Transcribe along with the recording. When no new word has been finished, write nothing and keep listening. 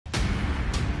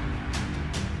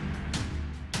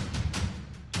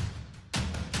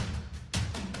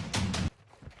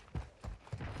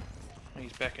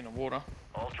back in the water.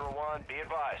 Ultra One, be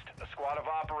advised. A squad of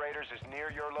operators is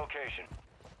near your location.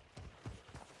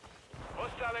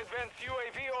 Hostile advanced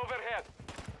UAV overhead.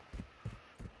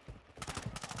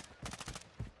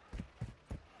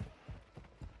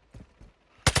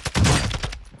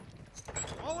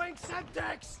 Throwing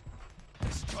Semtex!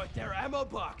 Destroyed their ammo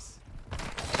box.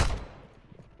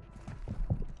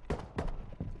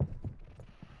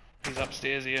 He's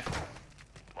upstairs here.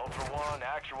 Ultra One,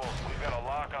 actual. We've got a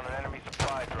lock on an enemy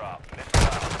supply drop. Missile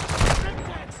out.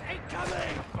 Semtex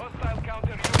incoming! Hostile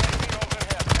counter UAV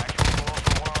overhead. Actual to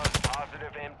Ultra One,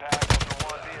 positive impact. Ultra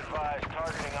One, be advised.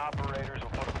 Targeting operators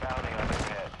will put a bounty on their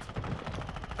heads.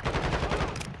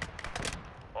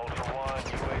 Ultra One,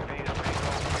 UAV is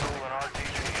refuel and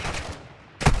RPG.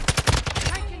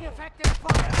 Taking effective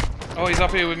fire! Oh, he's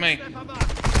up here with me. Step 'em up.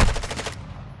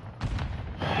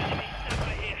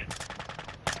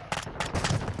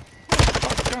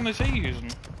 What gun is he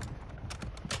using?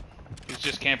 He's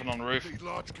just camping on the roof. Need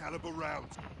large caliber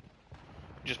rounds.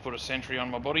 Just put a sentry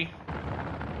on my body.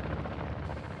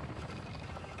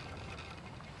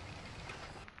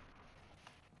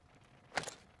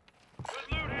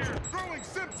 Good loot here. Throwing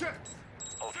Semtex!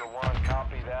 Ultra One,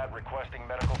 copy that. Requesting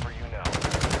medical for you now.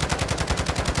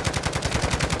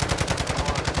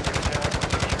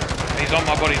 He's on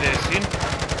my body there, Sin.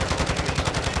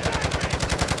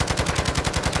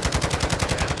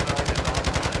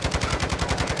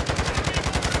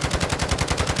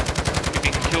 If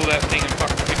he can kill that thing and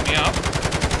fucking pick me up.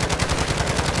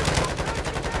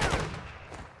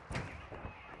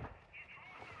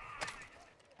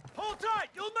 Hold tight,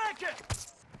 you'll make it!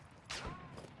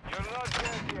 You're not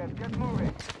dead yet. Get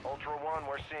moving. Ultra One,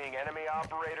 we're seeing enemy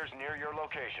operators near your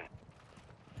location.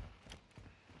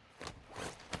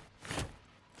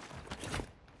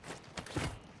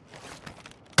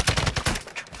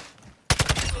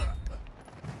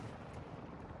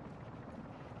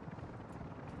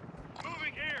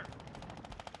 Moving here.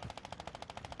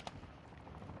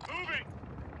 Moving.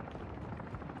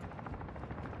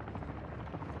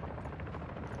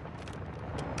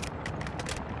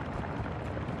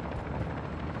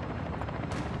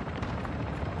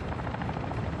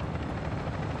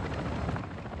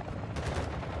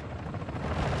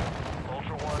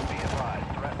 Ultra One, be advised.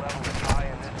 Threat level is high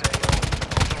in this AO.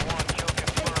 Ultra One, kill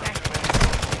confirmed.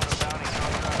 Put a bounty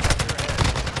contract on your head.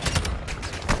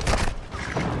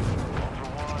 Ultra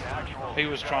One, actual. He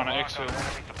was trying to Lock on exfil.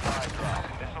 enemy supply drop.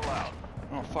 Missile out.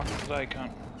 Oh, fuck today,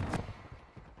 cunt.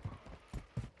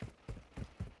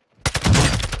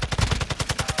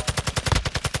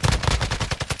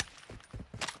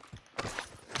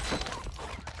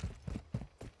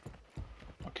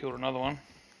 I killed another one.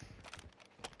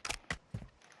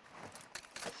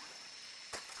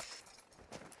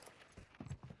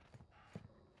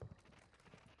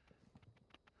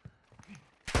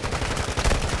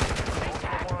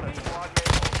 Ultra One, a squad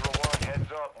mate. Ultra One,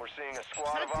 heads up. We're seeing a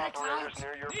squad of Semtex operators out.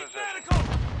 near your Need position. medical!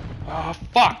 Oh,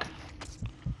 fuck!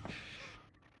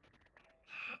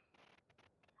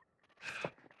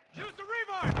 Use the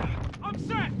revive! I'm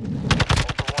set!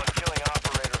 Ultra One, killing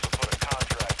operators will put a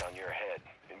contract on your head.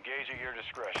 Engage at your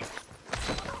discretion.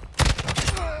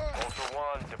 Ultra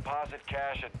One, deposit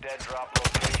cash at dead drop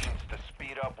locations to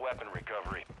speed up weapon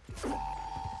recovery.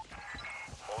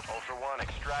 Ultra One,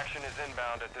 extraction is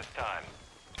inbound at this time.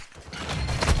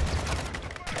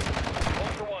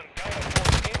 Ultra One, Dino 4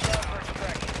 inbound for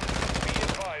extraction. Be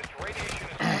advised, radiation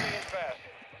is coming in fast.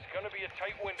 It's gonna be a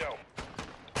tight window.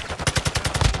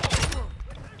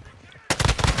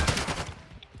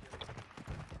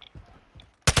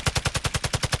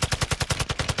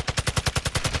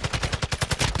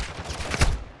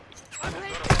 I'm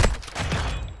ready!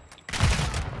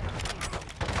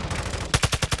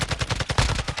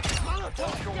 Molotov!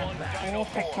 Ultra One, Dino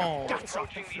 4. Oh. We're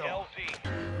approaching the LZ.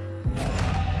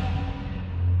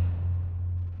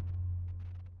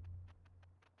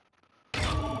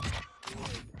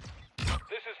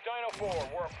 This is Dino 4.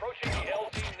 We're approaching the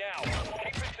LZ now.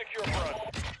 Keep it secure for us.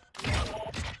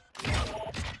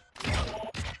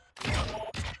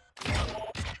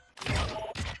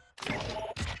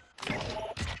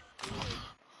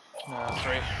 Nah,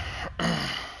 3.